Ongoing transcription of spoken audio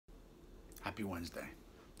Happy Wednesday.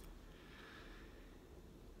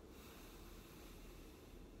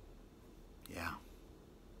 Yeah.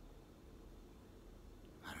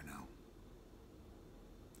 I don't know.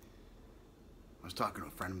 I was talking to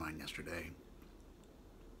a friend of mine yesterday,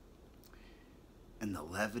 and the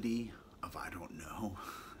levity of I don't know,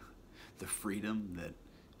 the freedom that,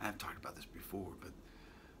 I've talked about this before, but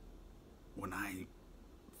when I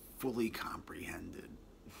fully comprehended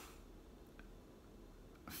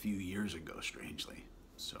a few years ago, strangely,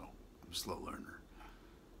 so I'm a slow learner,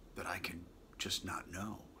 that I could just not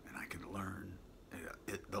know and I could learn.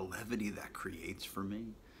 The levity that creates for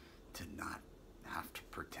me to not have to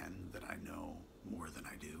pretend that I know more than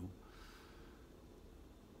I do,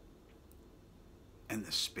 and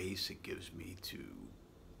the space it gives me to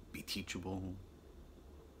be teachable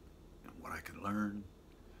and what I can learn.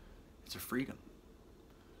 It's a freedom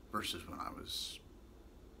versus when I was,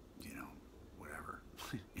 whatever,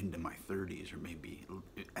 into my 30s, or maybe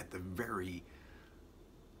at the very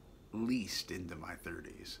least into my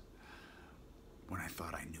 30s, when I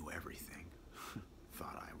thought I knew everything,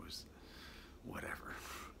 thought I was whatever.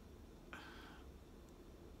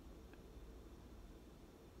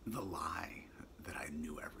 The lie that I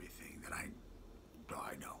knew everything, that I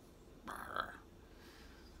know.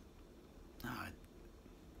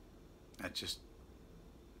 No, it's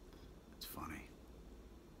funny.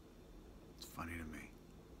 It's funny to me.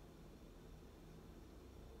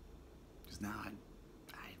 Because now I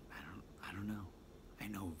don't know. I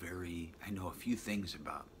know a few things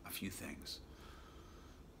about a few things.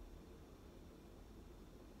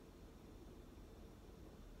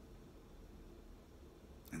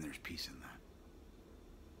 And there's peace in that.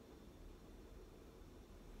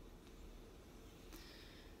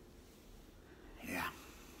 Yeah.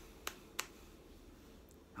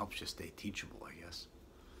 Helps you stay teachable, I guess.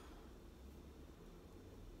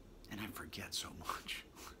 And I forget so much.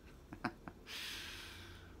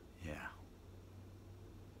 Yeah.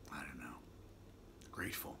 I don't know.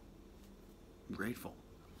 Grateful. I'm grateful.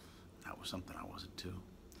 That was something I wasn't too.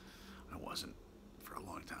 I wasn't for a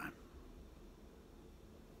long time.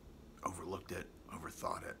 Overlooked it,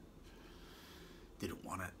 overthought it, didn't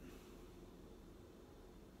want it.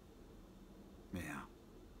 Yeah.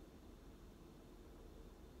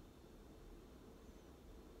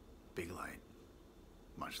 Big light.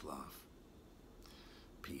 Much love.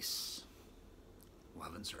 Peace.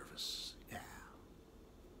 Love and service. Yeah.